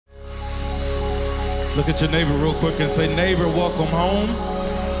Look at your neighbor real quick and say, neighbor, welcome home.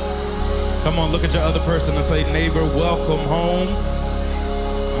 Come on, look at your other person and say, neighbor, welcome home.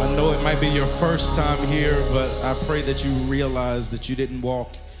 I know it might be your first time here, but I pray that you realize that you didn't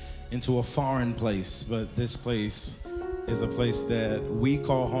walk into a foreign place, but this place is a place that we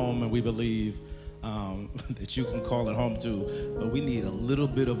call home, and we believe that you can call it home too, but we need a little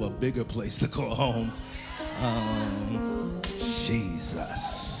bit of a bigger place to call home.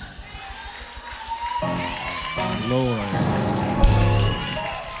 Jesus. Lord,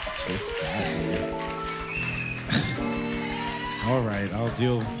 just got here. All right, I'll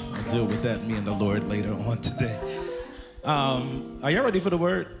deal with that, me and the Lord, later on today. Are y'all ready for the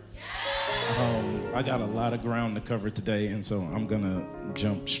word? I got a lot of ground to cover today, and so I'm gonna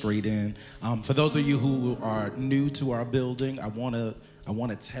jump straight in. For those of you who are new to our building, I wanna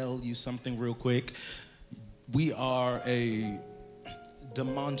tell you something real quick. We are a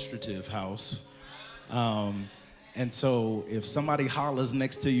demonstrative house. And so if somebody hollers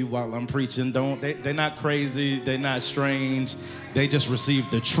next to you while I'm preaching, they're not crazy, they're not strange, they just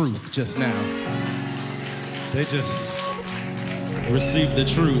received the truth just now. They just received the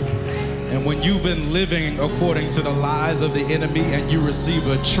truth. And when you've been living according to the lies of the enemy and you receive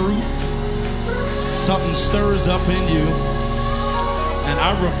a truth, something stirs up in you. And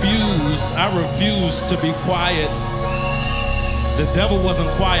I refuse to be quiet. The devil wasn't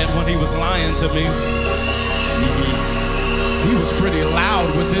quiet when he was lying to me. He was pretty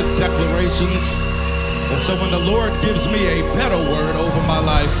loud with his declarations. And so when the Lord gives me a better word over my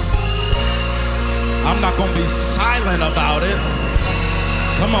life, I'm not going to be silent about it.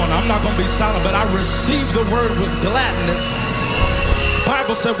 Come on, I'm not going to be silent, but I receive the word with gladness. The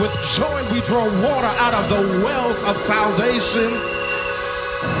Bible said with joy we draw water out of the wells of salvation.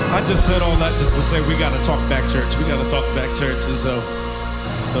 I just said all that just to say we got to talk back, church. We got to talk back, church. And so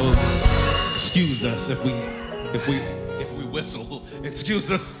excuse us if we whistle.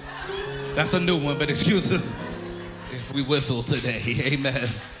 Excuse us. That's a new one, but excuse us if we whistle today. Amen.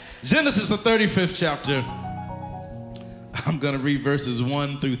 Genesis, the 35th chapter. I'm going to read verses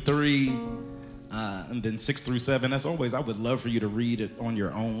 1 through 3 and then 6 through 7. As always, I would love for you to read it on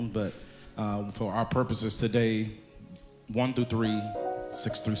your own, but for our purposes today, 1 through 3,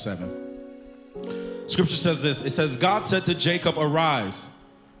 6 through 7. Scripture says this. It says, God said to Jacob, arise,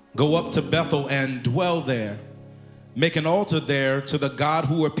 go up to Bethel and dwell there. Make an altar there to the God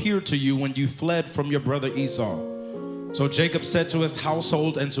who appeared to you when you fled from your brother Esau. So Jacob said to his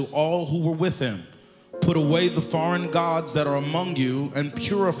household and to all who were with him, put away the foreign gods that are among you and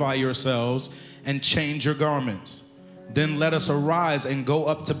purify yourselves and change your garments. Then let us arise and go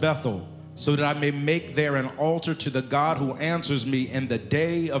up to Bethel, so that I may make there an altar to the God who answers me in the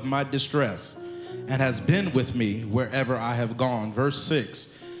day of my distress and has been with me wherever I have gone. Verse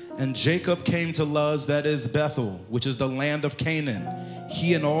 6. And Jacob came to Luz, that is Bethel, which is the land of Canaan,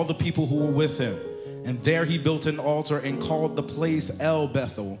 he and all the people who were with him. And there he built an altar and called the place El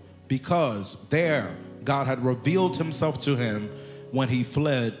Bethel, because there God had revealed himself to him when he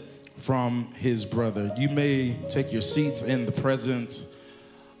fled from his brother. You may take your seats in the presence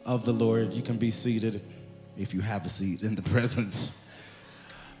of the Lord. You can be seated if you have a seat in the presence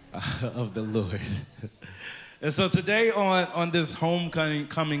of the Lord. And so today on this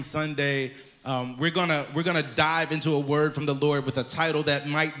homecoming Sunday, we're gonna dive into a word from the Lord with a title that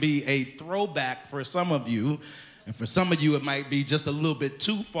might be a throwback for some of you. And for some of you, it might be just a little bit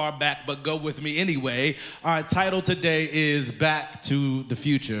too far back, but go with me anyway. Our title today is Back to the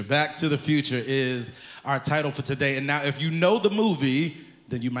Future. Back to the Future is our title for today. And now, if you know the movie,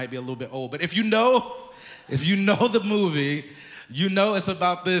 then you might be a little bit old. But if you know the movie, you know it's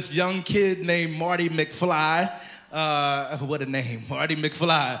about this young kid named Marty McFly. What a name, Marty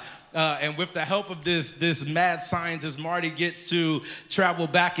McFly. And with the help of this mad scientist, Marty gets to travel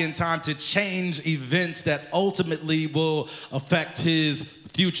back in time to change events that ultimately will affect his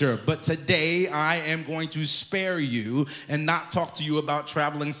future. But today, I am going to spare you and not talk to you about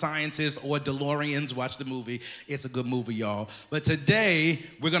traveling scientists or DeLoreans. Watch the movie. It's a good movie, y'all. But today,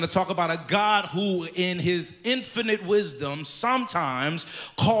 we're going to talk about a God who, in his infinite wisdom, sometimes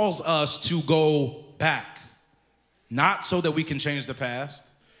calls us to go back. Not so that we can change the past.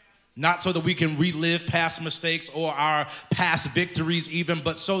 Not so that we can relive past mistakes or our past victories even,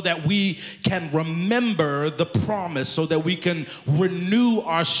 but so that we can remember the promise, so that we can renew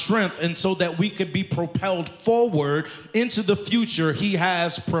our strength, and so that we can be propelled forward into the future he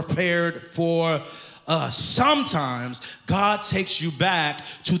has prepared for us. Sometimes God takes you back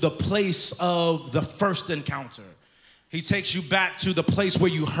to the place of the first encounter. He takes you back to the place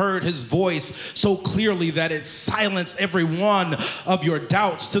where you heard his voice so clearly that it silenced every one of your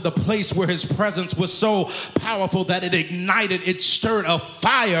doubts, to the place where his presence was so powerful that it ignited, it stirred a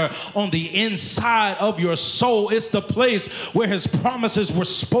fire on the inside of your soul. It's the place where his promises were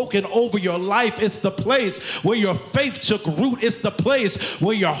spoken over your life. It's the place where your faith took root. It's the place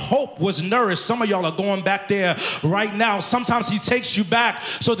where your hope was nourished. Some of y'all are going back there right now. Sometimes he takes you back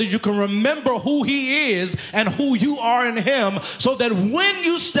so that you can remember who he is and who you are in him, so that when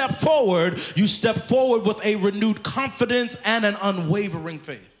you step forward with a renewed confidence and an unwavering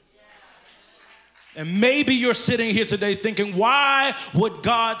faith. And maybe you're sitting here today thinking, why would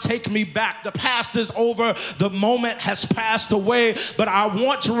God take me back? The past is over. The moment has passed away. But I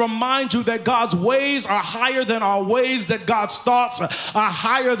want to remind you that God's ways are higher than our ways, that God's thoughts are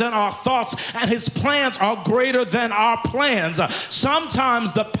higher than our thoughts, and his plans are greater than our plans.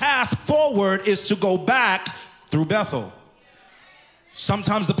 Sometimes the path forward is to go back through Bethel.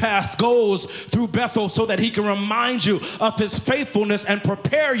 Sometimes the path goes through Bethel so that he can remind you of his faithfulness and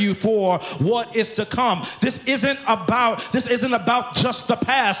prepare you for what is to come. This isn't about just the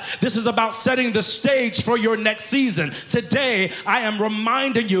past. This is about setting the stage for your next season. Today, I am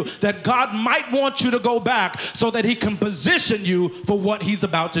reminding you that God might want you to go back so that he can position you for what he's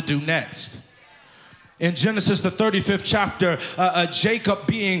about to do next. In Genesis, the 35th chapter, Jacob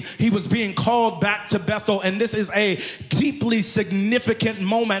was being called back to Bethel. And this is a deeply significant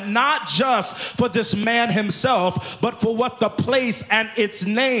moment, not just for this man himself, but for what the place and its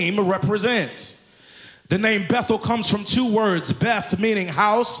name represents. The name Bethel comes from two words, Beth meaning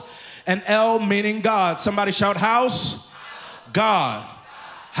house and El meaning God. Somebody shout house, God.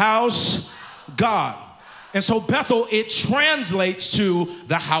 House, God. And so Bethel, it translates to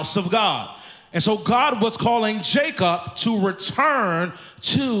the house of God. And so God was calling Jacob to return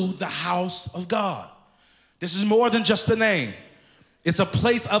to the house of God. This is more than just a name. It's a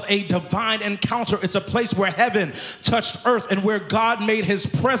place of a divine encounter. It's a place where heaven touched earth and where God made his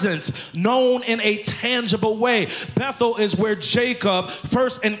presence known in a tangible way. Bethel is where Jacob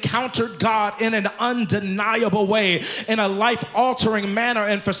first encountered God in an undeniable way, in a life-altering manner.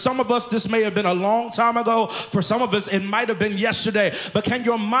 And for some of us, this may have been a long time ago. For some of us, it might have been yesterday. But can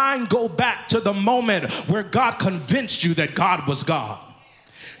your mind go back to the moment where God convinced you that God was God?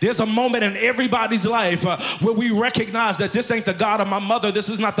 There's a moment in everybody's life where we recognize that this ain't the God of my mother. This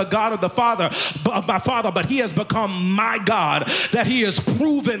is not the God of my father, but he has become my God, that he has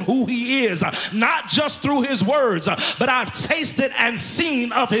proven who he is, not just through his words, but I've tasted and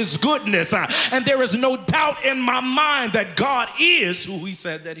seen of his goodness. And there is no doubt in my mind that God is who he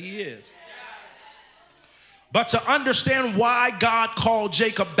said that he is. But to understand why God called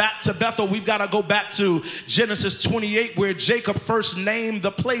Jacob back to Bethel, we've got to go back to Genesis 28, where Jacob first named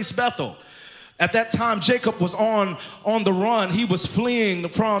the place Bethel. At that time, Jacob was on the run. He was fleeing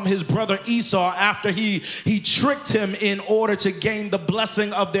from his brother Esau after he tricked him in order to gain the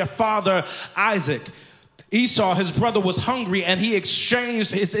blessing of their father Isaac. Esau, his brother, was hungry, and he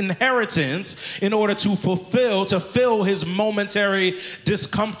exchanged his inheritance in order to fill his momentary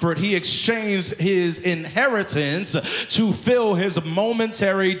discomfort. He exchanged his inheritance to fill his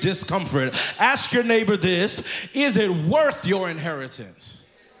momentary discomfort. Ask your neighbor this: is it worth your inheritance?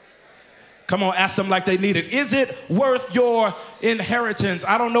 Come on, ask them like they need it. Is it worth your inheritance?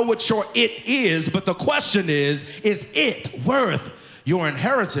 I don't know what your it is, but the question is it worth your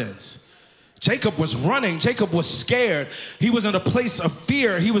inheritance? Jacob was running. Jacob was scared. He was in a place of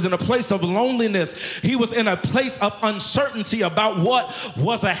fear. He was in a place of loneliness. He was in a place of uncertainty about what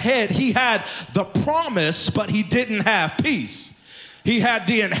was ahead. He had the promise, but he didn't have peace. He had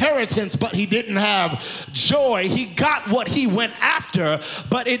the inheritance, but he didn't have joy. He got what he went after,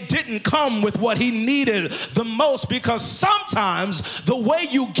 but it didn't come with what he needed the most, because sometimes the way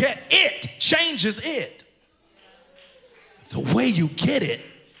you get it changes it. The way you get it,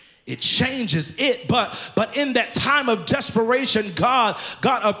 it changes it. But in that time of desperation, God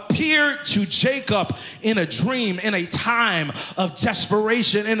appeared to Jacob in a dream, in a time of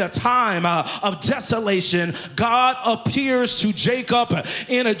desperation, in a time of desolation. God appears to Jacob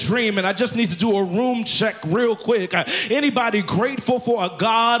in a dream. And I just need to do a room check real quick. Anybody grateful for a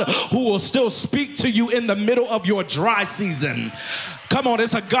God who will still speak to you in the middle of your dry season? Come on,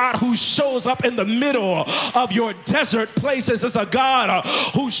 it's a God who shows up in the middle of your desert places. It's a God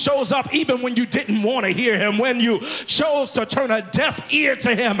who shows up even when you didn't want to hear him, when you chose to turn a deaf ear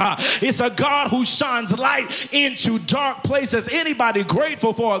to him. It's a God who shines light into dark places. Anybody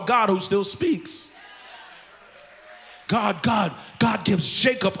grateful for a God who still speaks? God gives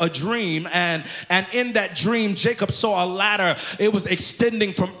Jacob a dream, and in that dream, Jacob saw a ladder. It was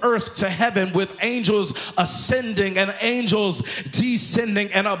extending from earth to heaven with angels ascending and angels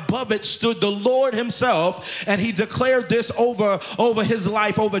descending, and above it stood the Lord himself, and he declared this over his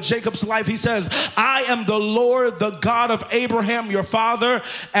life, over Jacob's life. He says, I am the Lord, the God of Abraham, your father,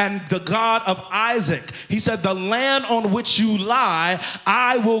 and the God of Isaac. He said, the land on which you lie,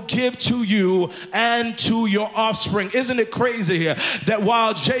 I will give to you and to your offspring. Isn't it crazy here that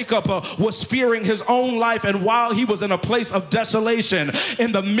while Jacob was fearing his own life, and while he was in a place of desolation,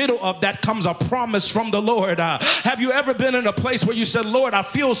 in the middle of that comes a promise from the Lord. Have you ever been in a place where you said, Lord, I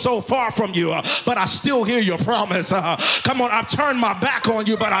feel so far from you, but I still hear your promise. Come on, I've turned my back on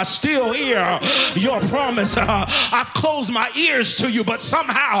you, but I still hear your promise. I've closed my ears to you, but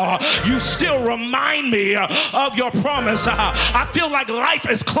somehow you still remind me of your promise. I feel like life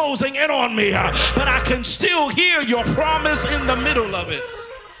is closing in on me, but I can still hear your promise in the middle of it.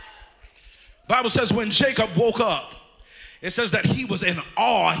 Bible says when Jacob woke up, it says that he was in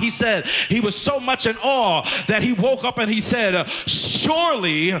awe. He said he was so much in awe that he woke up and he said,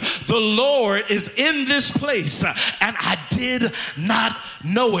 surely the Lord is in this place, and I did not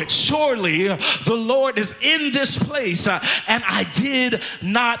know it. Surely the Lord is in this place, and I did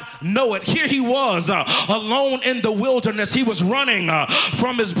not know it. Here he was alone in the wilderness. He was running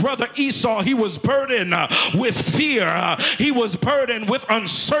from his brother Esau. He was burdened with fear. He was burdened with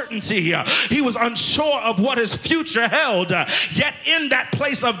uncertainty. He was unsure of what his future held. Yet in that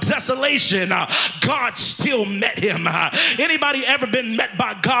place of desolation, God still met him. Anybody ever been met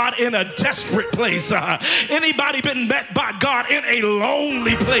by God in a desperate place? Anybody been met by God in a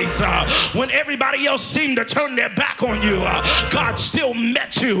lonely place? When everybody else seemed to turn their back on you, God still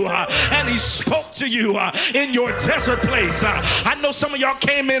met you, and he spoke to you in your desert place. I know some of y'all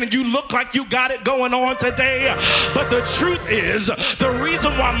came in and you look like you got it going on today, but the truth is, the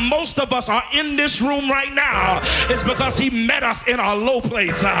reason why most of us are in this room right now is because he met us in our low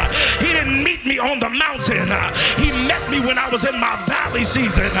place. He didn't meet me on the mountain. He met me when I was in my valley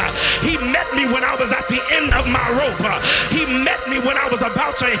season. He met me when I was at the end of my rope. He met me when I was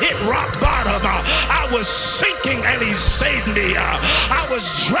about to hit rock bottom. I was sinking and he saved me. I was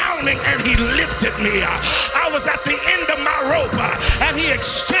drowning and he lifted me. I was at the end of my rope and he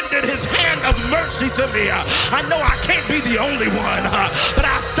extended his hand of mercy to me. I know I can't be the only one, but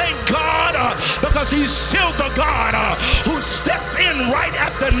I thank God because he's still the God who steps in right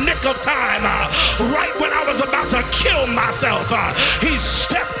at the nick of time. Right when I was about to kill myself, he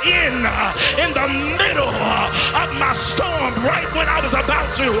stepped in the middle of my storm. Right when I was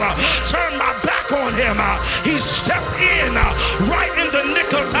about to turn my back on him, he stepped in right in the nick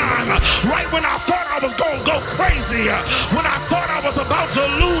of time. Right when I thought I was going to go crazy, when I thought I was about to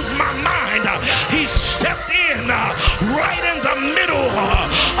lose my mind, he stepped in right in the middle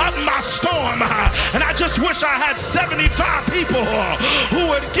of my storm. And I just wish I had 75 people who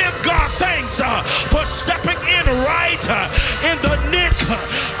would give God thanks for stepping in right in the nick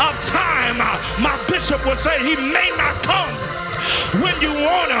of time. My bishop would say he may not come when you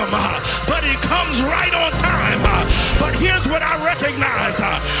want him, but he comes right on time. But here's what I recognize.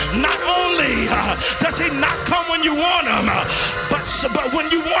 Not only does he not come when you want him, but when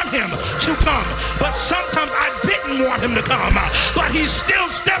you want him to come. But sometimes I didn't want him to come, but he still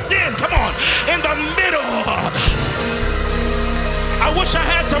stepped in. Come on, in the middle. I wish I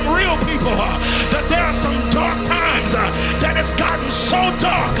had some real people that there are some dark times that it's gotten so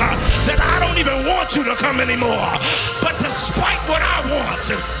dark that I don't even want you to come anymore. But despite what I want,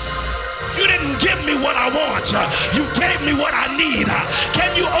 you didn't give me what I want. You gave me what I need.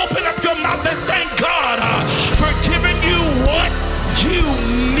 Can you open up your mouth and thank God for giving you what you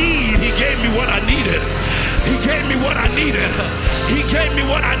need? He gave me what I needed. He gave me what I needed. He gave me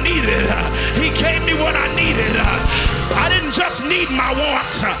what I needed. He gave me what I needed. I didn't just need my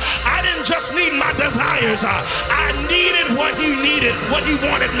wants. I didn't just need my desires. I needed what he needed, what he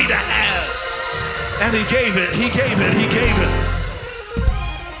wanted me to have. And he gave it. He gave it. He gave it.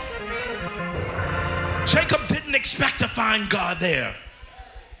 Jacob didn't expect to find God there.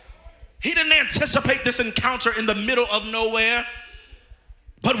 He didn't anticipate this encounter in the middle of nowhere.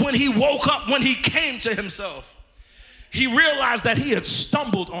 But when he woke up, when he came to himself, he realized that he had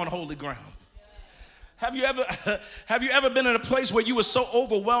stumbled on holy ground. Have you ever been in a place where you were so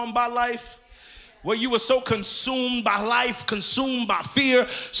overwhelmed by life, where you were so consumed by life, consumed by fear,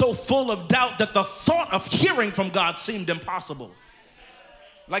 so full of doubt that the thought of hearing from God seemed impossible?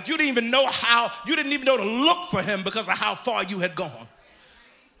 Like you didn't even know to look for him because of how far you had gone.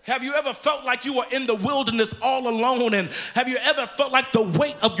 Have you ever felt like you were in the wilderness all alone? And have you ever felt like the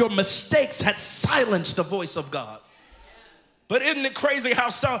weight of your mistakes had silenced the voice of God? But isn't it crazy how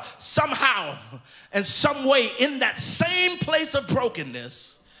somehow and some way in that same place of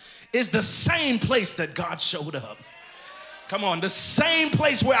brokenness is the same place that God showed up. Come on, the same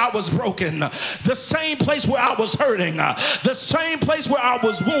place where I was broken, the same place where I was hurting, the same place where I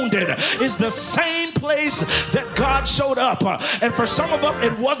was wounded is the same place that God showed up. And for some of us,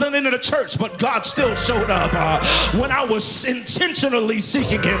 it wasn't in the church, but God still showed up. When I was intentionally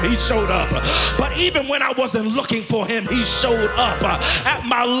seeking him, he showed up. But even when I wasn't looking for him, he showed up. At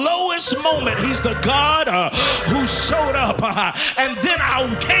my lowest moment, he's the God who showed up. And then I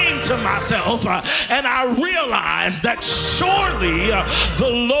came to myself and I realized that surely the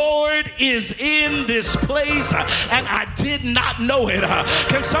Lord is in this place, and I did not know it.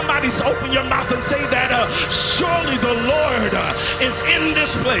 Can somebody open your mouth and say that? Surely the Lord is in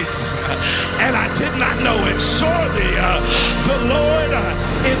this place, and I did not know it. Surely the Lord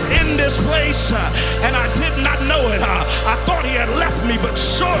is in this place, and I did not know it. I thought he had left me, but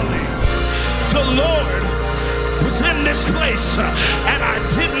surely the Lord was in this place, and I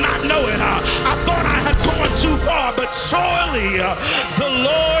did not know it. I thought I had gone too far, but surely the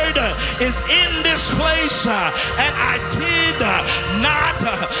Lord is in this place, and I did not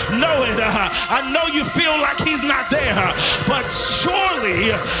know it. I know you feel like he's not there, but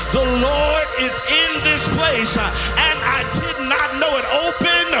surely the Lord is in this place, and I did not know it.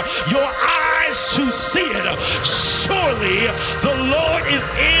 Open your eyes to see it. Surely the Lord is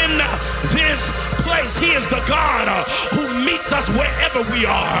in this place. He is the God who meets us wherever we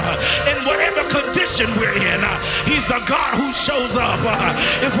are, in whatever condition we're in. He's the God who shows up.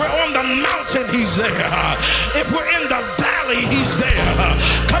 If we're on the mountain, he's there. If we're in the valley, he's there.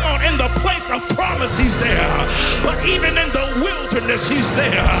 Come on, in the place of promise, he's there. But even in the wilderness, he's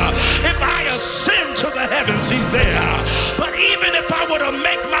there. If I ascend to the heavens, he's there. But even if I were to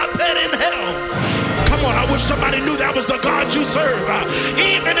make my bed in hell, come on, I wish somebody knew that was the God you serve.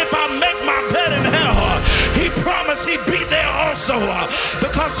 Even if I make my bed in hell, he promised he'd be there also,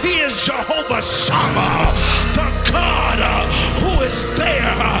 because he is Jehovah Shammah, the God who is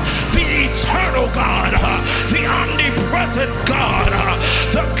there, the eternal God, the omnipresent God,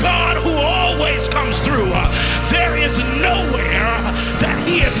 the God who always comes through. There is nowhere that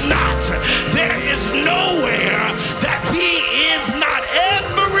he is not. There is nowhere that he is not.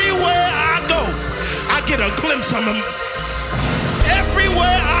 Everywhere I go, I get a glimpse of him.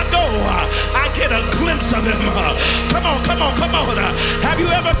 Everywhere I go, I get a glimpse of him. Come on, come on, come on. Have you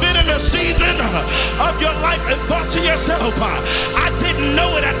ever been in a season of your life and thought to yourself, I didn't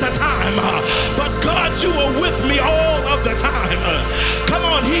know it at the time, but God, you were with me all of the time. Come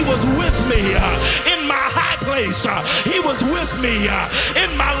on, he was with me in my high place. He was with me in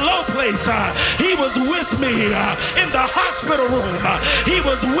my low place. He was with me in the hospital room. He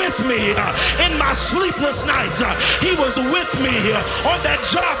was with me in my sleepless nights. He was with me on that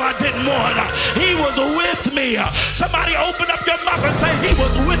job I didn't want. He was with me. Somebody open up your mouth and say, he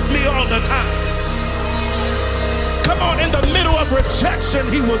was with me all the time. Come on, in the middle of rejection,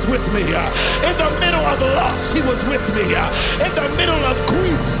 he was with me. In the middle of loss, he was with me. In the middle of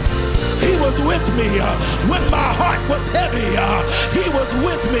grief, he was with me. When my heart was heavy, he was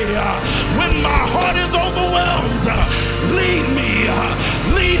with me. When my heart is overwhelmed, lead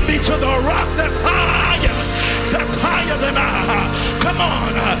me to the rock that's higher than I. Come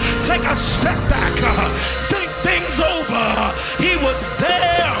on, take a step back, think things over. He was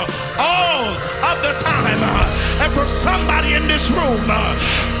there all of the time. And for somebody in this room,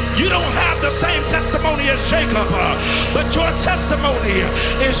 you don't have the same testimony as Jacob, but your testimony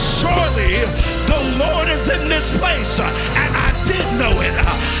is surely the Lord is in this place, and I did know it.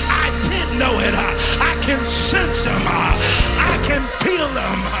 I did know it. I can sense him. I can feel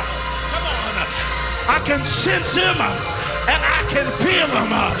him. Come on. I can sense him, and I can feel him.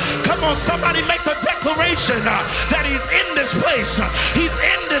 Come on, somebody make the declaration that he's in this place. He's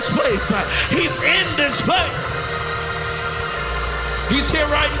in this place. He's in this place. He's here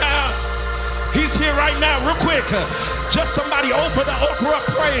right now. He's here right now. Real quick, just somebody offer up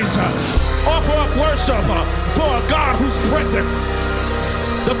praise, offer up worship for a God who's present.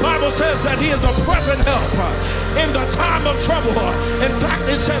 The Bible says that he is a present help in the time of trouble. In fact,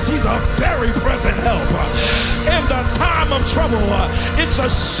 it says he's a very present help in the time of trouble. It's a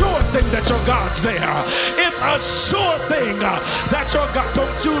sure thing that your God's there. It's a sure thing that your God.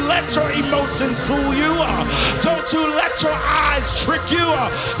 Don't you let your emotions fool you. Don't you let your eyes trick you.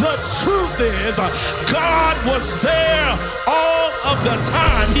 The truth is, God was there all of the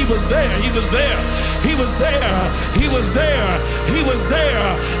time. He was there. He was there. He was there. He was there. He was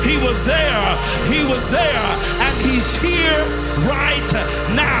there. He was there. He was there. And He's here right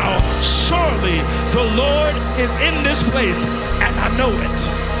now. Surely the Lord is in this place, and I know it.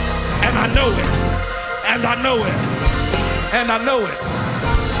 And I know it. And I know it. And I know it.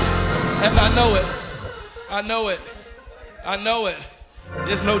 And I know it. I know it. I know it.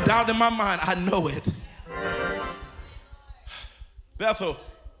 There's no doubt in my mind. I know it. Bethel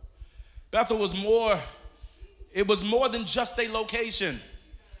was more, it was more than just a location.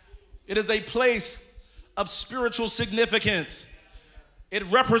 It is a place of spiritual significance. It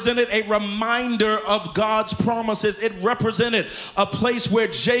represented a reminder of God's promises. It represented a place where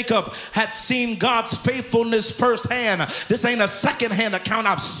Jacob had seen God's faithfulness firsthand. This ain't a secondhand account.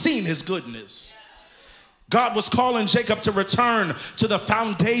 I've seen his goodness. God was calling Jacob to return to the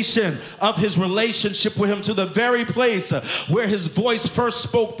foundation of his relationship with him, to the very place where his voice first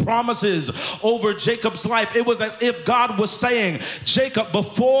spoke promises over Jacob's life. It was as if God was saying, Jacob,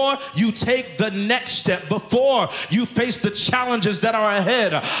 before you take the next step, before you face the challenges that are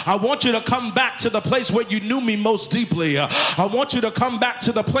ahead, I want you to come back to the place where you knew me most deeply. I want you to come back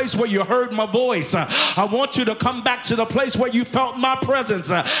to the place where you heard my voice. I want you to come back to the place where you felt my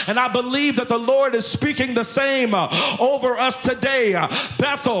presence. And I believe that the Lord is speaking the same over us today.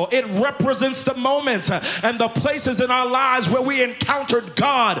 Bethel, it represents the moments and the places in our lives where we encountered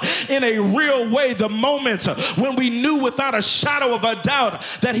God in a real way. The moments when we knew without a shadow of a doubt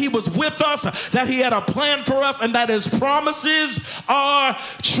that he was with us, that he had a plan for us, and that his promises are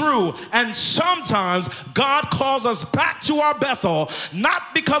true. And sometimes God calls us back to our Bethel,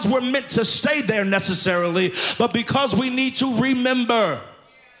 not because we're meant to stay there necessarily, but because we need to remember.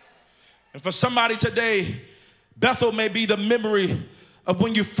 And for somebody today, Bethel may be the memory of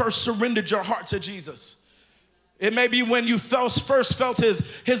when you first surrendered your heart to Jesus. It may be when you first felt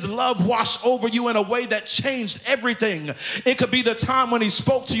his love wash over you in a way that changed everything. It could be the time when he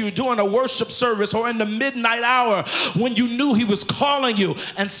spoke to you during a worship service or in the midnight hour when you knew he was calling you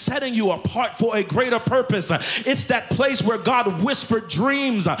and setting you apart for a greater purpose. It's that place where God whispered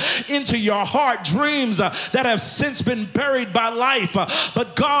dreams into your heart, dreams that have since been buried by life.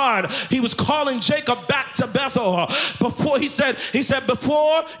 But God, he was calling Jacob back to Bethel. Before he said,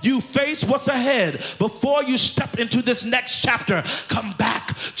 before you face what's ahead, before you step into this next chapter, come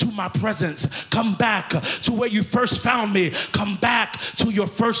back to my presence. Come back to where you first found me. Come back to your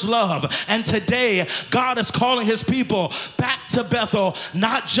first love. And today, God is calling his people back to Bethel,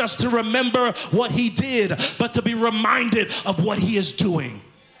 not just to remember what he did, but to be reminded of what he is doing.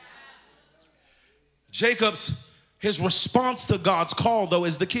 His response to God's call, though,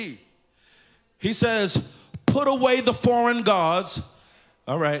 is the key. He says, put away the foreign gods,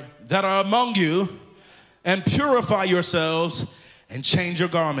 all right, that are among you, and purify yourselves and change your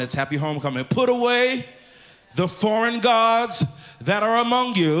garments. Happy homecoming. Put away the foreign gods that are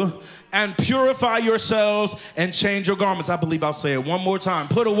among you and purify yourselves and change your garments. I believe I'll say it one more time.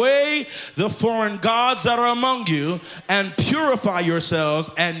 Put away the foreign gods that are among you and purify yourselves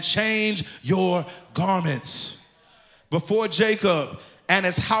and change your garments. Before Jacob and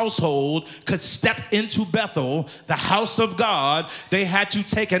his household could step into Bethel, the house of God, they had to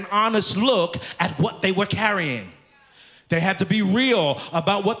take an honest look at what they were carrying. They had to be real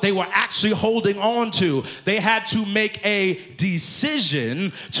about what they were actually holding on to. They had to make a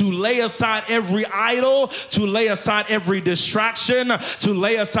decision to lay aside every idol, to lay aside every distraction, to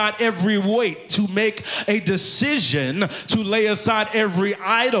lay aside every weight, to make a decision to lay aside every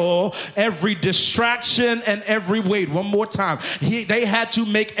idol, every distraction, and every weight. One more time. They had to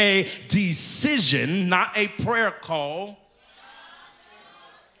make a decision, not a prayer call.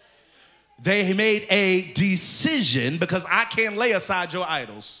 They made a decision, because I can't lay aside your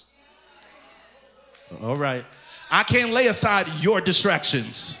idols. All right. I can't lay aside your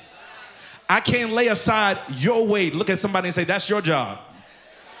distractions. I can't lay aside your weight. Look at somebody and say, that's your job.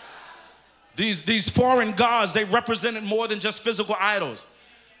 These foreign gods, they represented more than just physical idols.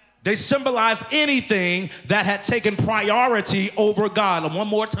 They symbolized anything that had taken priority over God. And one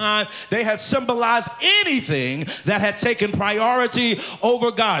more time, they had symbolized anything that had taken priority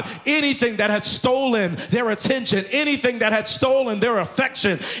over God. Anything that had stolen their attention, anything that had stolen their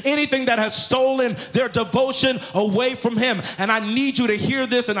affection, anything that had stolen their devotion away from him. And I need you to hear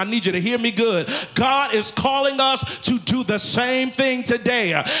this, and I need you to hear me good. God is calling us to do the same thing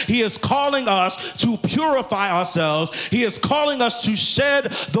today. He is calling us to purify ourselves. He is calling us to shed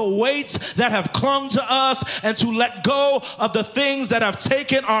the weights that have clung to us and to let go of the things that have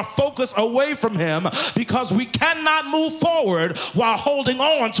taken our focus away from him, because we cannot move forward while holding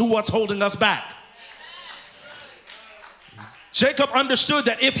on to what's holding us back. Jacob understood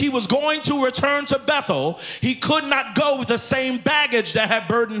that if he was going to return to Bethel, he could not go with the same baggage that had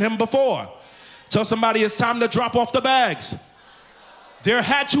burdened him before. Tell somebody it's time to drop off the bags. There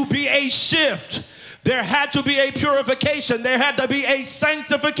had to be a shift. There had to be a purification. There had to be a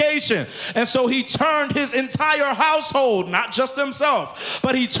sanctification. And so he turned his entire household, not just himself,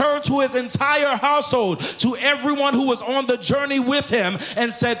 but he turned to his entire household, to everyone who was on the journey with him,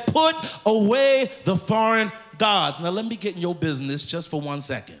 and said, put away the foreign gods. Now let me get in your business just for 1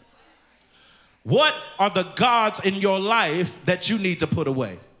 second. What are the gods in your life that you need to put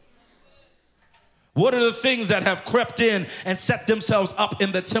away? What are the things that have crept in and set themselves up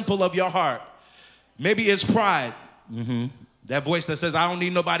in the temple of your heart? Maybe it's pride. That voice that says, I don't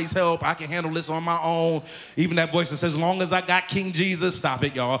need nobody's help. I can handle this on my own. Even that voice that says, as long as I got King Jesus. Stop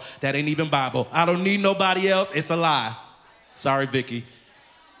it, y'all. That ain't even Bible. I don't need nobody else. It's a lie. Sorry, Vicky.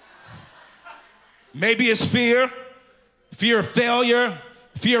 Maybe it's fear. Fear of failure.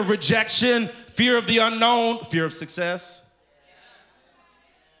 Fear of rejection. Fear of the unknown. Fear of success.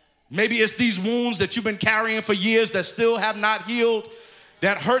 Maybe it's these wounds that you've been carrying for years that still have not healed.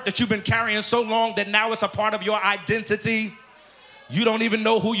 That hurt that you've been carrying so long that now it's a part of your identity. You don't even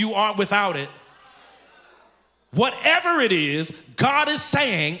know who you are without it. Whatever it is, God is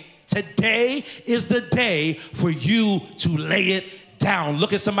saying, today is the day for you to lay it down.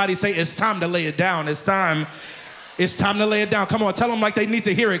 Look at somebody, say, it's time to lay it down. It's time to lay it down. Come on, tell them like they need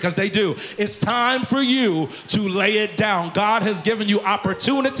to hear it, because they do. It's time for you to lay it down. God has given you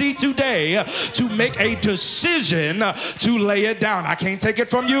opportunity today to make a decision to lay it down. I can't take it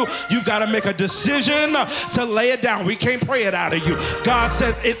from you. You've got to make a decision to lay it down. We can't pray it out of you. God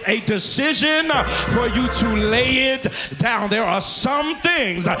says it's a decision for you to lay it down. There are some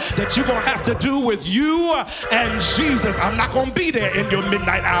things that you're going to have to do with you and Jesus. I'm not going to be there in your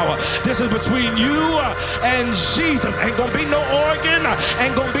midnight hour. This is between you and Jesus. Ain't gonna be no organ,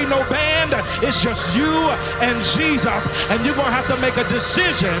 ain't gonna be no band. It's just you and Jesus. And you're gonna have to make a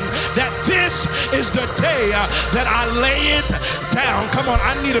decision that this is the day that I lay it down. Come on,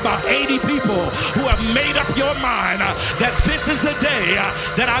 I need about 80 people who have made up your mind that this is the day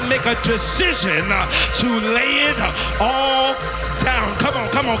that I make a decision to lay it all down. Come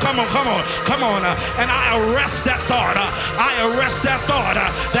on, come on, come on, come on, come on. And I arrest that thought. I arrest that thought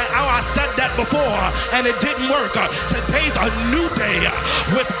that, oh, I said that before and it didn't work. Today's a new day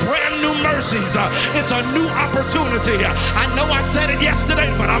with brand new mercies. It's a new opportunity. I know I said it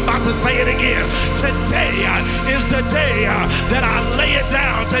yesterday, but I'm about to say it again. Today is the day that I lay it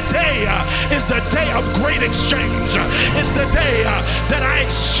down. Today is the day of great exchange. It's the day that I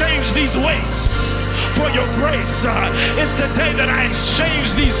exchange these weights for your grace. It's the day that I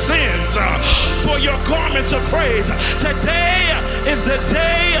exchange these sins for your garments of praise. Today is the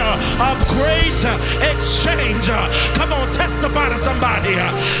day of great exchange. Come on, testify to somebody.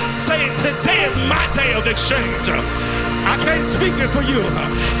 Say, today is my day of exchange. I can't speak it for you,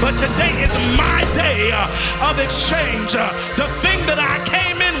 but today is my day of exchange. The thing that I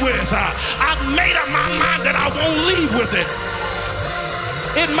came in with, I've made up my mind that I won't leave with it.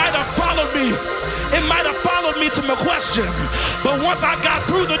 It might have followed me. It might have followed me to my question, but once I got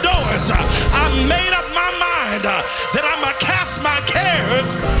through the doors, I made up my mind that I'm gonna cast my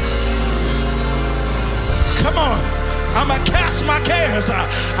cares. Come on, I'm gonna cast my cares.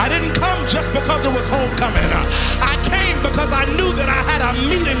 I didn't come just because it was homecoming. I came because I knew that I had a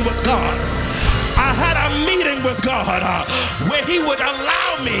meeting with God. I had a meeting with God where he would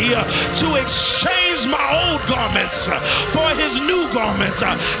allow me to exchange my old garments for his new garments.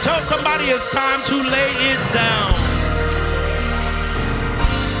 Tell somebody it's time to lay it down.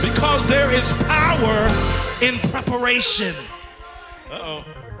 Because there is power in preparation. Uh-oh.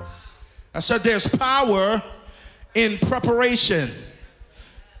 I said there's power in preparation.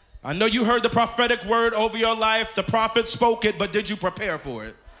 I know you heard the prophetic word over your life. The prophet spoke it, but did you prepare for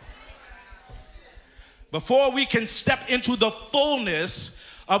it? Before we can step into the fullness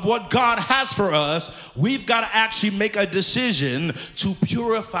of what God has for us, we've got to actually make a decision to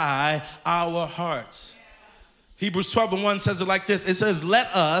purify our hearts. Hebrews 12:1 says it like this. It says,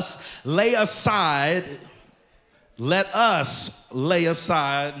 let us lay aside, not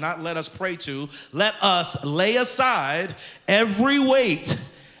let us pray to, let us lay aside every weight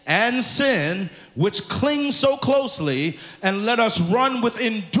and sin which clings so closely, and let us run with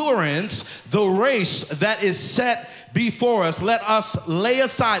endurance the race that is set before us. Let us lay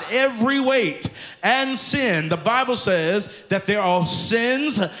aside every weight and sin. The Bible says that there are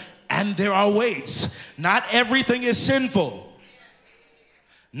sins and there are weights. Not everything is sinful.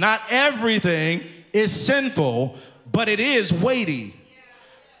 Not everything is sinful, but it is weighty.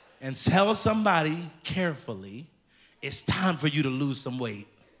 And tell somebody carefully, it's time for you to lose some weight.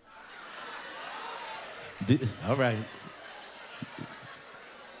 All right.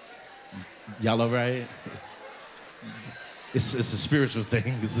 Y'all all right? It's a spiritual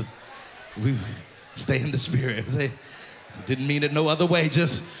thing. We stay in the spirit. Didn't mean it no other way,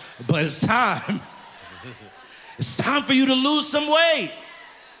 but it's time. It's time for you to lose some weight.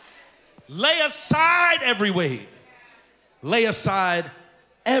 Lay aside every weight. Lay aside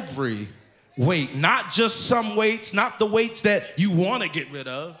every weight, not just some weights, not the weights that you want to get rid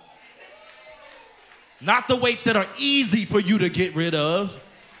of, not the weights that are easy for you to get rid of,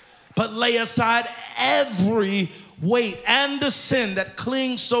 but lay aside every weight and the sin that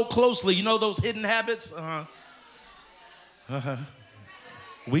clings so closely. You know those hidden habits?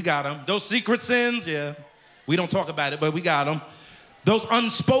 We got them. Those secret sins, yeah. We don't talk about it, but we got them. Those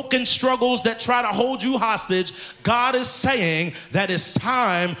unspoken struggles that try to hold you hostage, God is saying that it's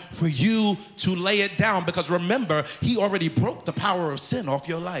time for you to lay it down, because remember, he already broke the power of sin off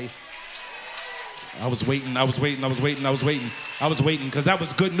your life. I was waiting, because that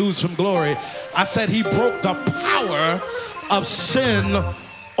was good news from Glory. I said he broke the power of sin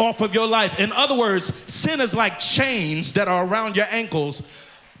off of your life. In other words, sin is like chains that are around your ankles,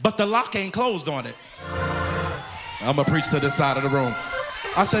 but the lock ain't closed on it. I'm gonna preach to this side of the room.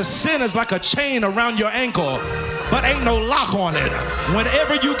 I said sin is like a chain around your ankle, but ain't no lock on it.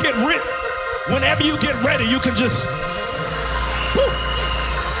 Whenever you get ready, you can just, whoo.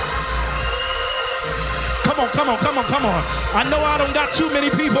 Come on. I know I don't got too many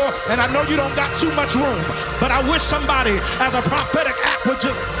people, and I know you don't got too much room, but I wish somebody as a prophetic act would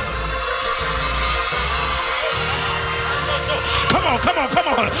just, come on.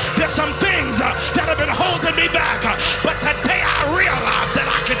 There's some things that have been holding me back, but today I realize that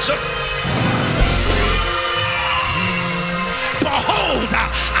I can just, behold,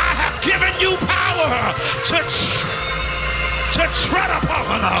 I have given you power to tread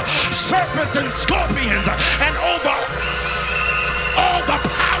upon serpents and scorpions and over all the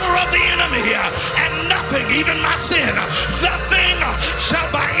power of the enemy, and nothing, even my sin, nothing shall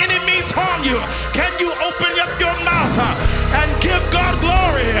by any means harm you. Can you open up your mouth and give God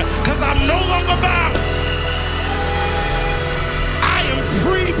glory? Because I'm no longer bound. I am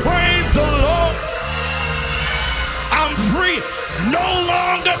free, praise the Lord. I'm free, no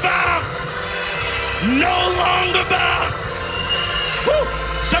longer bound. No longer bound. Woo.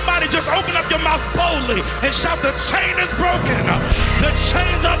 Somebody just open up your mouth boldly and shout, the chain is broken. The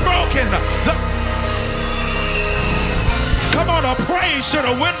chains are broken. Come on, a praise should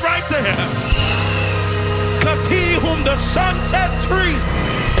have went right there. Because he whom the Son sets free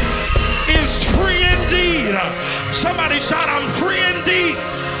is free indeed. Somebody shout, I'm free indeed.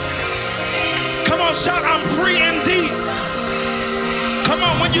 Come on, shout, I'm free indeed. Come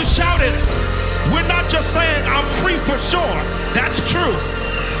on, when you shout it, we're not just saying I'm free for sure. That's true.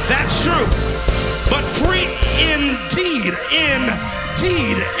 That's true. But free indeed.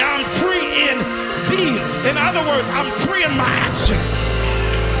 Indeed. I'm free indeed. In other words, I'm free in my actions.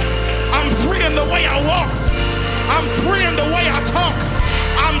 I'm free in the way I walk. I'm free in the way I talk.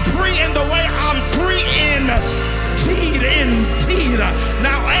 I'm free in the way I'm free indeed. Indeed.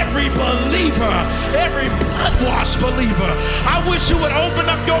 Now every believer, every blood-washed believer, I wish you would open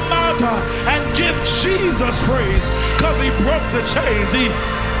up your mouth and give Jesus praise, because he broke the chains. He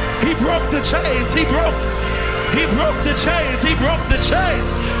broke the chains. He broke the chains. He broke the chains.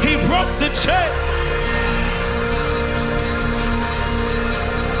 He broke the chains.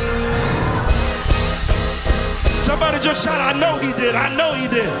 Somebody just shout, I know he did. I know he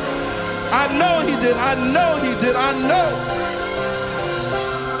did. I know he did. I know he did. I know.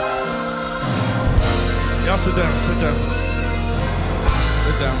 Y'all sit down. Sit down.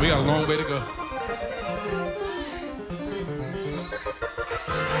 Sit down. We got a long way to go.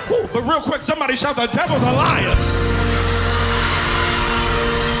 Woo, but real quick, somebody shout, the devil's a liar.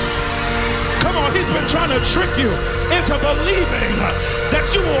 Come on, he's been trying to trick you into believing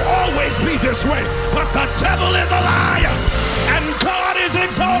that you will always be this way. But the devil is a liar, and God is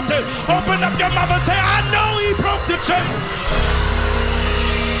exalted. Open up your mouth and say, I know he broke the chain.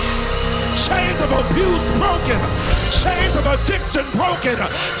 Chains of abuse broken. Chains of addiction broken.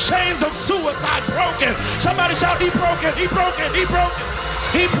 Chains of suicide broken. Somebody shout, he broke it, he broke it, he broke it.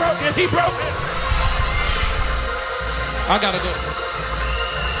 He broke it, he broke it. I gotta go.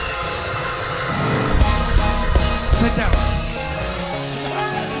 Sit down.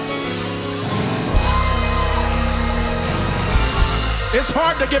 It's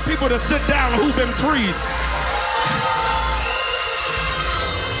hard to get people to sit down who've been freed.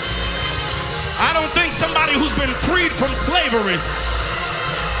 I don't think somebody who's been freed from slavery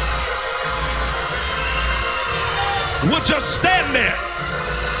would just stand there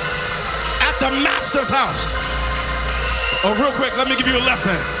at the master's house. Oh, real quick, let me give you a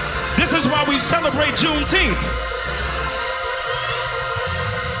lesson. This is why we celebrate Juneteenth.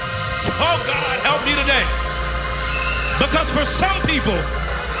 Oh God, help me today. Because for some people,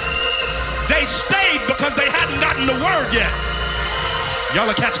 they stayed because they hadn't gotten the word yet. Y'all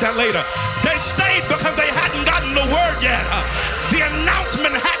will catch that later. They stayed because they hadn't gotten the word yet. The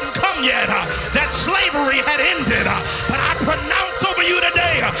announcement hadn't come yet that slavery had ended. But I pronounce over you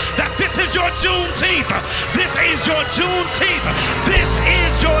today that this is your Juneteenth. This is your Juneteenth. This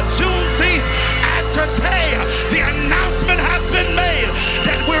is your Juneteenth. And today, the announcement has been made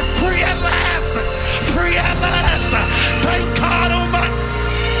that we're free at last. Free at last. Thank God Almighty.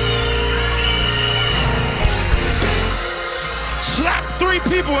 Slap 3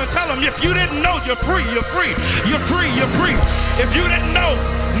 people and tell them, if you didn't know, you're free, you're free, you're free, you're free. If you didn't know,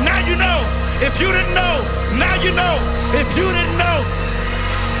 now you know. If you didn't know, now you know. If you didn't know.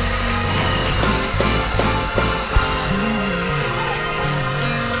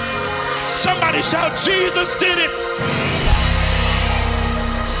 Somebody shout, Jesus did it.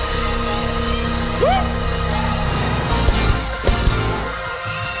 Woo!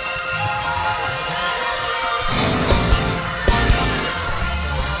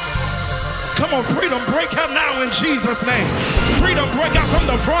 Come on, freedom break out now in Jesus' name. Freedom break out from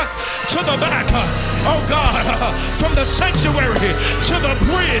the front to the back. Oh God, from the sanctuary to the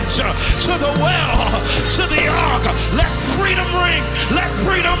bridge, to the well, to the ark. Let freedom ring. Let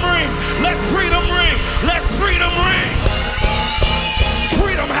freedom ring. Let freedom ring. Let freedom ring.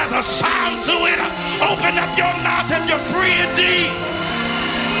 Freedom has a sound to it. Open up your mouth if you're free indeed.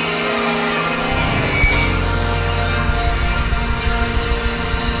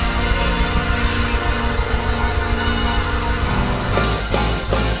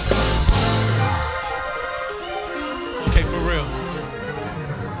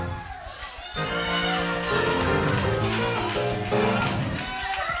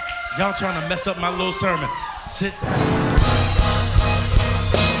 Y'all trying to mess up my little sermon. Sit down.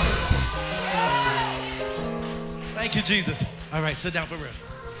 Thank you, Jesus. All right, sit down for real.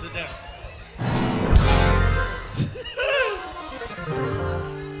 Sit down. Sit down.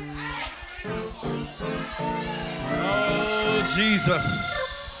 Oh,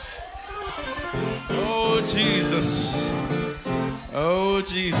 Jesus. Oh, Jesus. Oh,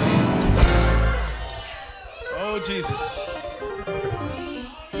 Jesus. Oh, Jesus.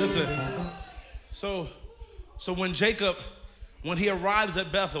 Listen, so when Jacob, when he arrives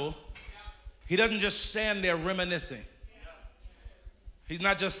at Bethel, he doesn't just stand there reminiscing. He's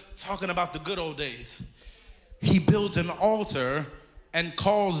not just talking about the good old days. He builds an altar and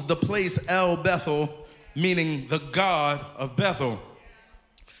calls the place El Bethel, meaning the God of Bethel.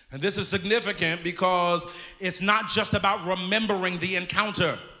 And this is significant because it's not just about remembering the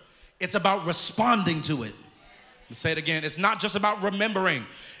encounter. It's about responding to it. Let's say it again. It's not just about remembering.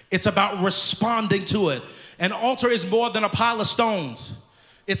 It's about responding to it. An altar is more than a pile of stones.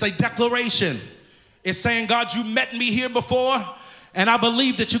 It's a declaration. It's saying, God, you met me here before, and I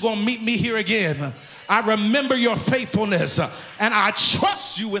believe that you're going to meet me here again. I remember your faithfulness, and I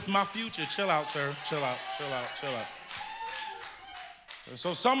trust you with my future. Chill out, sir. Chill out, chill out, chill out.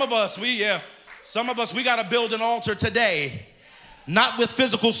 So some of us, we got to build an altar today. Not with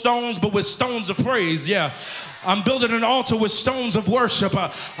physical stones, but with stones of praise. Yeah. I'm building an altar with stones of worship.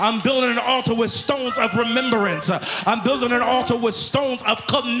 I'm building an altar with stones of remembrance. I'm building an altar with stones of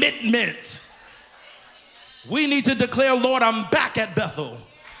commitment. We need to declare, Lord, I'm back at Bethel.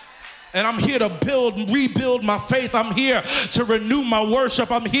 And I'm here to rebuild my faith. I'm here to renew my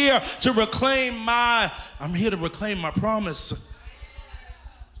worship. I'm here to reclaim my promise.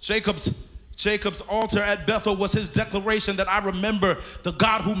 Jacob's altar at Bethel was his declaration that I remember the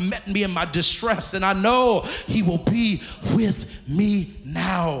God who met me in my distress, and I know he will be with me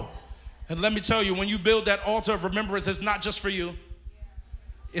now. And let me tell you, when you build that altar of remembrance, it's not just for you.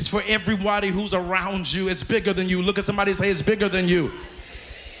 It's for everybody who's around you. It's bigger than you. Look at somebody and say, it's bigger than you.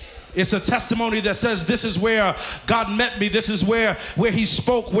 It's a testimony that says this is where God met me. This is where he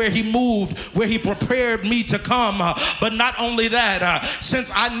spoke, where he moved, where he prepared me to come. But not only that,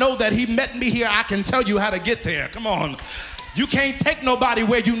 since I know that he met me here, I can tell you how to get there. Come on. You can't take nobody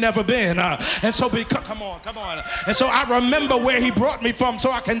where you never been. And so, come on. And so I remember where he brought me from, so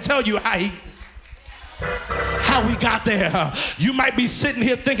I can tell you how we got there. You might be sitting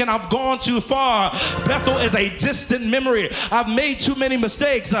here thinking I've gone too far. Bethel is a distant memory. I've made too many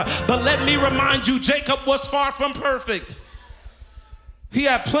mistakes. But let me remind you, Jacob was far from perfect. He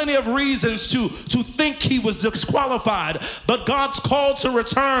had plenty of reasons to think he was disqualified, but God's call to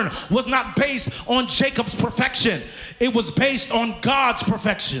return was not based on Jacob's perfection. It was based on God's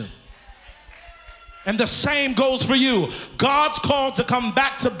perfection. And the same goes for you. God's call to come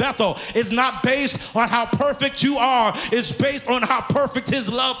back to Bethel is not based on how perfect you are. It's based on how perfect his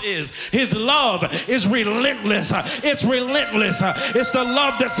love is. His love is relentless. It's relentless. It's the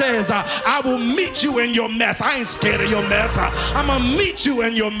love that says, I will meet you in your mess. I ain't scared of your mess. I'm going to meet you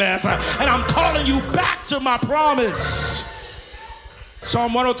in your mess. And I'm calling you back to my promise.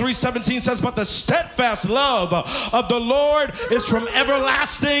 Psalm 103:17 says, but the steadfast love of the Lord is from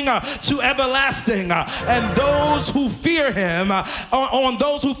everlasting to everlasting, and those who fear him, on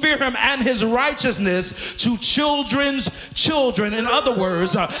those who fear him and his righteousness to children's children. In other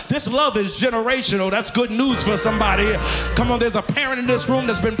words, this love is generational. That's good news for somebody. Come on, there's a parent in this room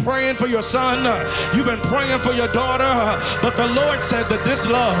that's been praying for your son. You've been praying for your daughter, but the Lord said that this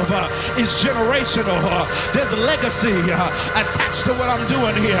love is generational. There's legacy attached to what I'm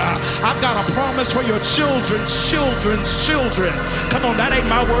doing here. I've got a promise for your children's children. Come on, that ain't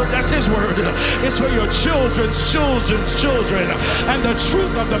my word, that's his word. It's for your children's children. And the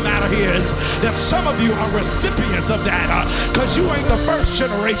truth of the matter is that some of you are recipients of that because you ain't the first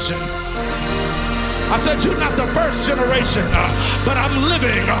generation. I said, you're not the first generation, but I'm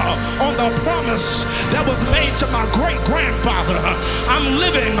living on the promise that was made to my great-grandfather. I'm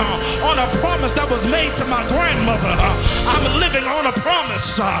living on a promise that was made to my grandmother. I'm living on a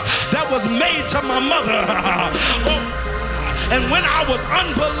promise that was made to my mother. And when I was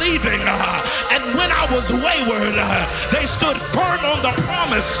unbelieving and when I was wayward, they stood firm on the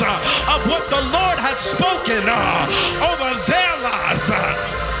promise of what the Lord had spoken over their lives.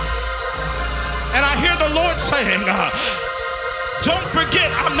 And I hear the Lord saying, don't forget,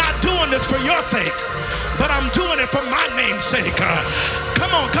 I'm not doing this for your sake, but I'm doing it for my name's sake.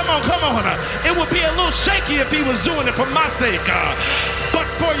 Come on. It would be a little shaky if he was doing it for my sake, but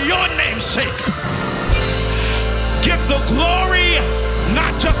for your name's sake. Give the glory,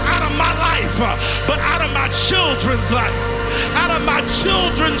 not just out of my life, but out of my children's life, out of my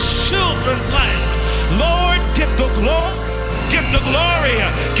children's life. Lord, give the glory. Give the glory,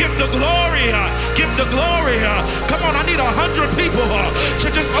 give the glory, give the glory. Come on, I need 100 people to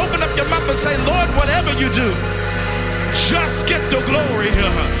just open up your mouth and say, Lord, whatever you do, just get the glory.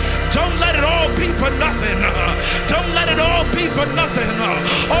 Don't let it all be for nothing. Don't let it all be for nothing.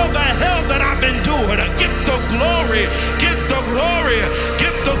 All the hell that I've been doing, get the glory, get the glory,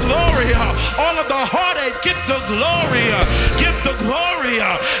 get the glory. All of the heartache, get the glory, get the glory,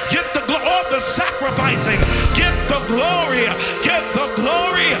 get the glory. All the sacrificing, get the glory, get the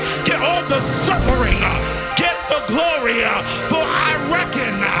glory, get all the suffering, get the glory. For I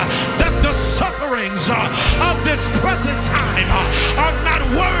reckon that the sufferings of this present time are not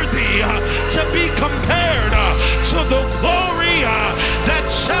worthy to be compared to the glory that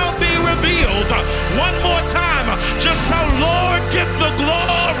shall be revealed. One more time, just so Lord, get the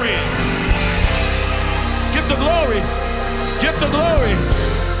glory. Get the glory. Get the glory.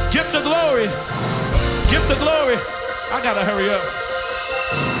 Get the glory. Get the glory. I gotta hurry up.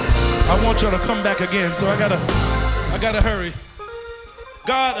 I want y'all to come back again, so I gotta hurry.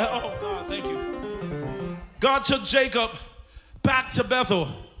 God, oh God, thank you. God took Jacob back to Bethel,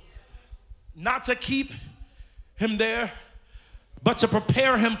 not to keep him there, but to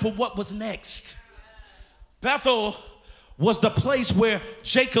prepare him for what was next. Bethel was the place where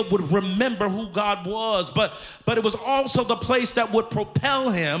Jacob would remember who God was, but it was also the place that would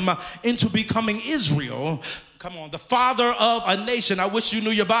propel him into becoming Israel. Come on, the father of a nation. I wish you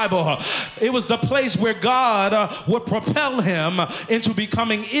knew your Bible. It was the place where God would propel him into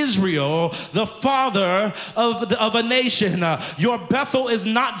becoming Israel, the father of a nation. Your Bethel is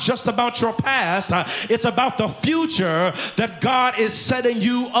not just about your past. It's about the future that God is setting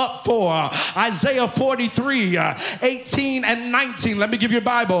you up for. Isaiah 43:18 and 19. Let me give you a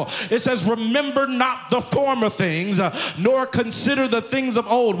Bible. It says, remember not the former things, nor consider the things of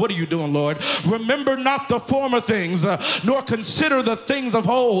old. What are you doing, Lord? Remember not the former things, nor consider the things of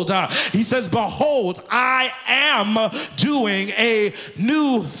old. He says, behold, I am doing a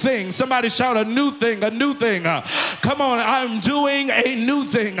new thing. Somebody shout, a new thing, a new thing. Come on, I'm doing a new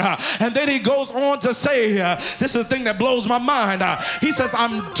thing. And then he goes on to say, this is the thing that blows my mind. He says,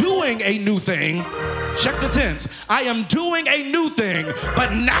 I'm doing a new thing. Check the tense. I am doing a new thing,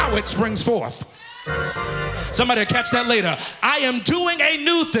 but now it springs forth. Somebody will catch that later. I am doing a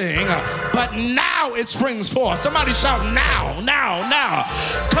new thing, but now it springs forth. Somebody shout, now, now, now.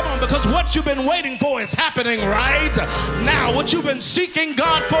 Come on, because what you've been waiting for is happening right now. What you've been seeking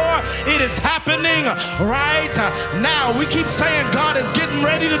God for, it is happening right now. We keep saying God is getting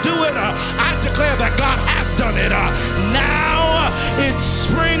ready to do it. I declare that God has done it. Now it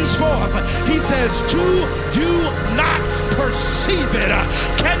springs forth. He says, do you not perceive it?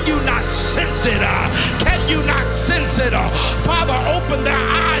 Can you not sense it? said, Father, open their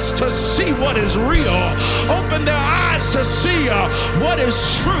eyes to see what is real. Open their eyes to see what is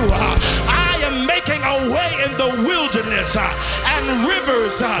true. I am making a way in the wilderness and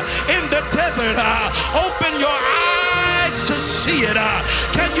rivers in the desert. Open your eyes to see it.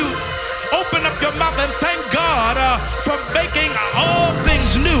 Can you open up your mouth and thank God for making all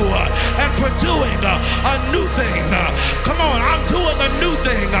things new and for doing a new thing? Come on, I'm doing a new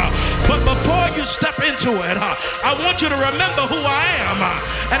thing. But before you step into it, I want you to remember who I am.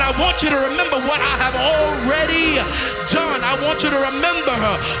 And I want you to remember what I have already done. I want you to remember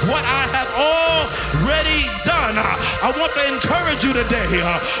what I have already done. I want to encourage you today.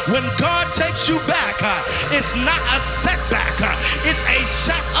 When God takes you back, it's not a setback. It's a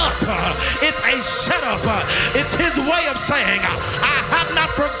set up. It's a setup. It's his way of saying, I have not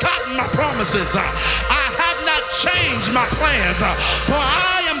forgotten my promises. I have not changed my plans. For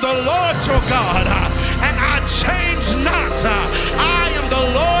I am the Lord your God, and I change not. I am the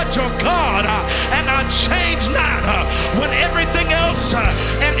Lord your God, and I change not. When everything else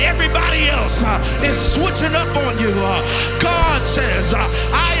and everybody else is switching up on you, God says,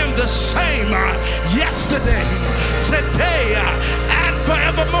 I am the same yesterday, today, and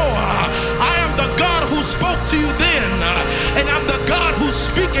forevermore. I am the God who spoke to you then, and I'm the God who's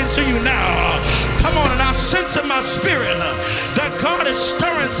speaking to you now. Come on, and I sense in my spirit that God is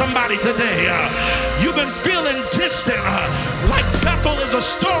stirring somebody today. You've been feeling distant, like Bethel is a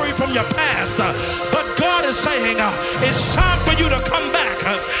story from your past, but God is saying, it's time for you to come back.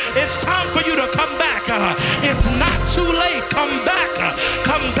 It's time for you to come back. It's not too late. Come back.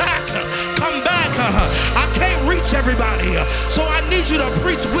 Come back. Come back. I can't reach everybody, so I need you to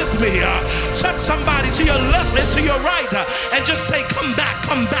preach with me. Touch somebody to your left and to your right, and just say, come back,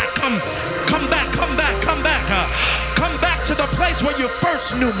 come back, come back, come back, come back. Come back to the place where you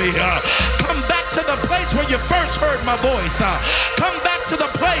first knew me. Come back to the place where you first heard my voice. Come back to the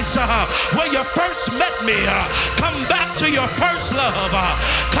place where you first met me. Come back to your first love.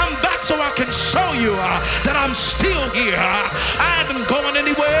 Come back so I can show you that I'm still here. I haven't gone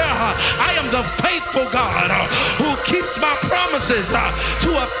anywhere. I am the faithful God who keeps my promises to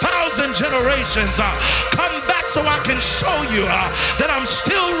 1,000 generations. Come back so I can show you that I'm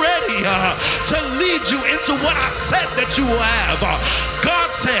still ready to lead you into what I said that you will have. God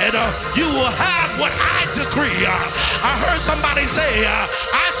said you will have what I decree. I heard somebody say,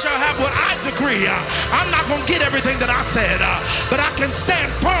 I shall have what I decree. I'm not going to get everything that I said, but I can stand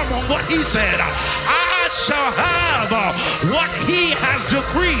firm on what he said. I shall have what he has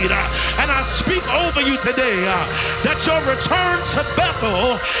decreed. And I speak over you today that your return to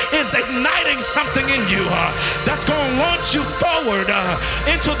Bethel is igniting something in you that's going to launch you forward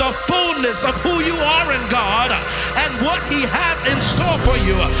into the fullness of who you are in God and what he has in store for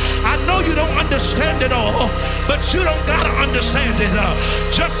you. I know you don't understand it all, but you don't got to understand it.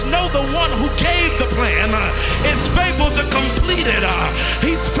 Just know the one who gave the plan is faithful to complete it.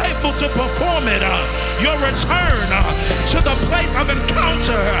 He's faithful to perform it. Your return to the place of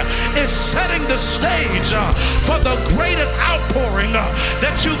encounter is setting the stage for the greatest outpouring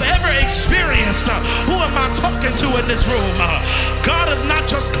that you've ever experienced. Who am I talking to in this room? God is not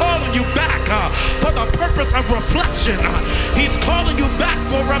just calling you back for the purpose of reflection. He's calling you back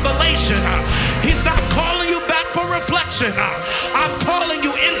for revelation. He's not calling you back for reflection. I'm calling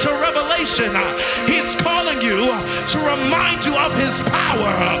you into revelation. He's calling you to remind you of his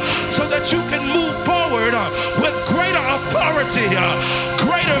power so that you can move forward with greater authority,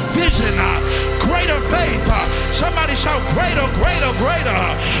 greater vision, greater faith. Somebody shout greater, greater, greater,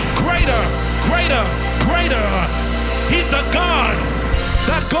 greater, greater, greater. He's the God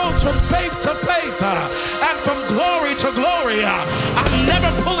that goes from faith to faith and from glory to glory. I'm never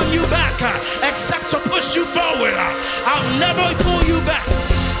pulling you back except to push you forward. I'll never pull you back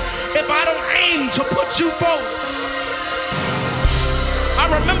if I don't aim to put you forward. I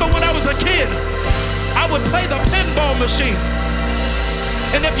remember when I was a kid, I would play the pinball machine.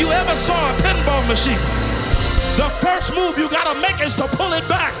 And if you ever saw a pinball machine, the first move you gotta make is to pull it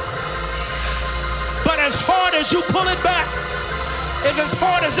back. But as hard as you pull it back is as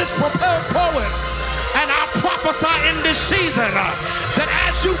hard as it's propelled forward. And I prophesy in this season that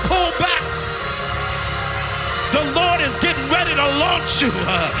as you pull back, the Lord is getting ready to launch you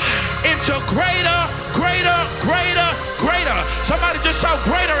into greater, greater, greater, greater. Somebody just shout,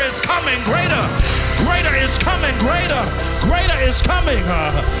 greater is coming, greater, greater is coming, greater, greater is coming.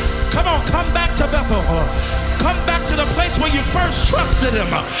 Come on, come back to Bethel. Come back to the place where you first trusted him.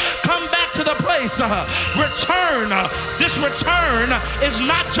 Come back to the place. Return. This return is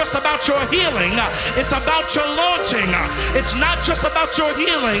not just about your healing. It's about your launching. It's not just about your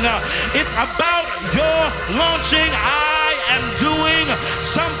healing. It's about your launching. I am doing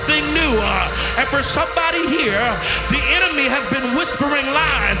something new. And for somebody here, the enemy has been whispering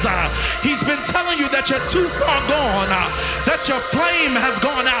lies. He's been telling you that you're too far gone, that your flame has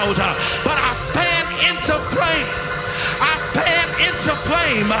gone out. But I fan into flame. I fan into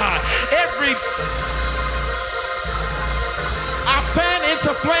flame. I fan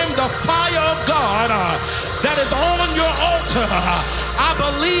into flame the fire of God that is on your altar. I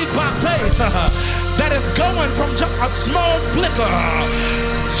believe by faith that it's going from just a small flicker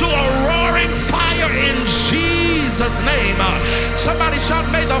to a roaring fire in Jesus' name. Somebody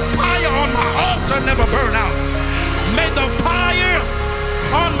shout, may the fire on my altar never burn out. May the fire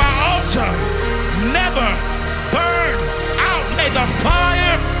on my altar never burn out. May the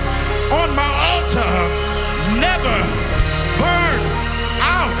fire on my altar never burn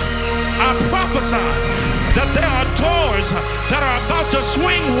out. I prophesy that there are doors that are about to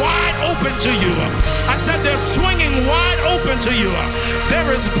swing wide open to you. I said they're swinging wide open to you.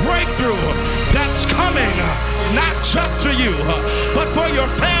 There is breakthrough that's coming, not just for you, but for your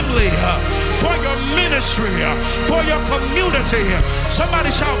family, for your ministry, for your community.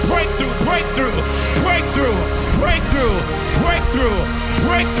 Somebody shout breakthrough, breakthrough, breakthrough, breakthrough, breakthrough,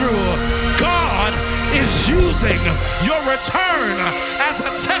 breakthrough. God is using your return as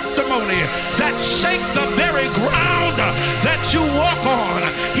a testimony that shakes the very ground that you walk on.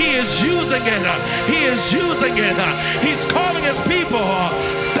 He is using it. He is using it. He's calling his people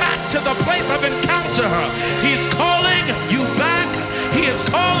back to the place of encounter. He's calling you back. He is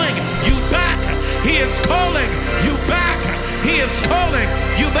calling you back. He is calling you back. He is calling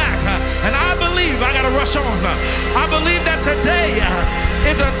you back. And I believe, I gotta rush on. I believe that today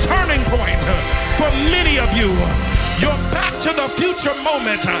is a turning point for many of you. Your back to the future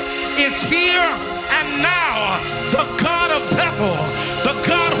moment is here and now. The God of Bethel, the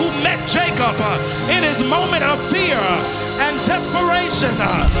God who met Jacob in his moment of fear and desperation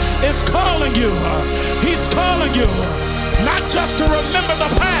is calling you. He's calling you not just to remember the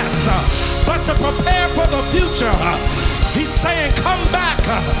past, but to prepare for the future. He's saying, come back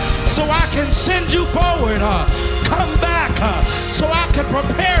so I can send you forward. Come back so I can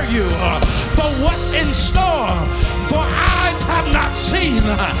prepare you for what's in store. For eyes have not seen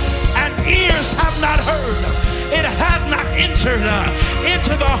and ears have not heard. It has not entered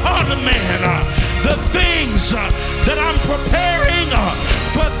into the heart of man the things that I'm preparing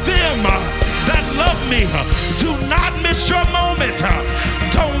for them that love me. Do not miss your moment.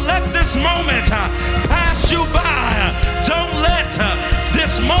 Don't let this moment pass you by. Don't let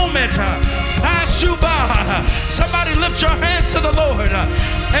this moment pass you by. Somebody lift your hands to the Lord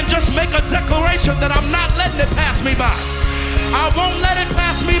and just make a declaration that I'm not letting it pass me by. I won't let it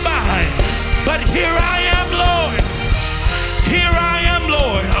pass me by. But here I am, Lord. Here I am,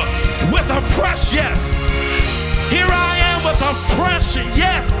 Lord, with a fresh yes. Here I am with a fresh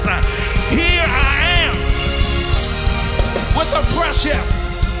yes. Here I am with a fresh yes.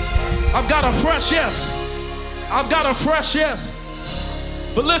 I've got a fresh yes. I've got a fresh yes.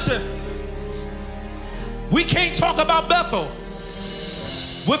 But listen, we can't talk about Bethel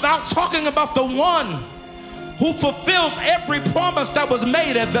without talking about the one who fulfills every promise that was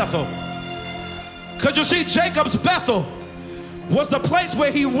made at Bethel. Because you see, Jacob's Bethel was the place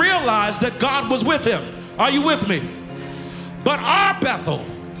where he realized that God was with him. Are you with me? But our Bethel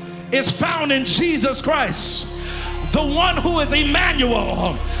is found in Jesus Christ, the one who is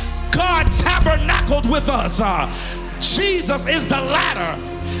Emmanuel. God tabernacled with us. Jesus is the ladder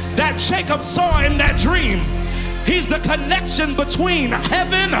that Jacob saw in that dream. He's the connection between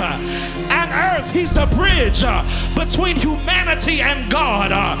heaven and earth. He's the bridge between humanity and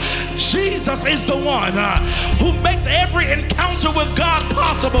God. Jesus is the one who makes every encounter with God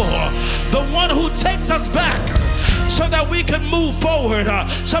possible. The one who takes us back so that we can move forward.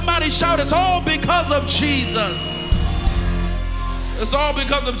 Somebody shout, it's all because of Jesus. It's all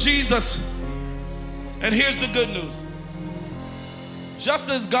because of Jesus. And here's the good news. Just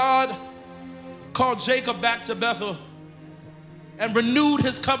as God called Jacob back to Bethel and renewed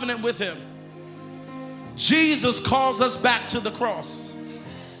his covenant with him, Jesus calls us back to the cross.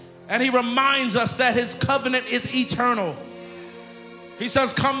 And he reminds us that his covenant is eternal. He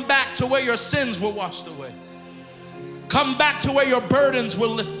says, come back to where your sins were washed away. Come back to where your burdens were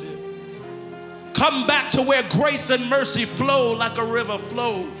lifted. Come back to where grace and mercy flow like a river.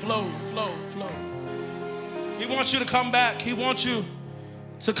 Flow, flow, flow, flow. He wants you to come back. He wants you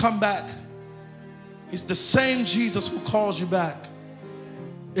to come back. He's the same Jesus who calls you back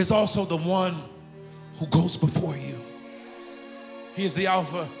is also the one who goes before you. He is the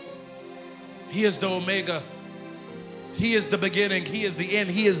Alpha. He is the Omega. He is the beginning. He is the end.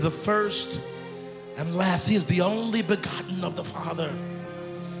 He is the first and last. He is the only begotten of the Father.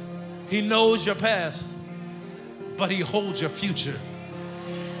 He knows your past, but he holds your future.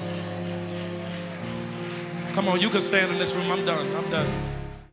 Come on, you can stand in this room. I'm done.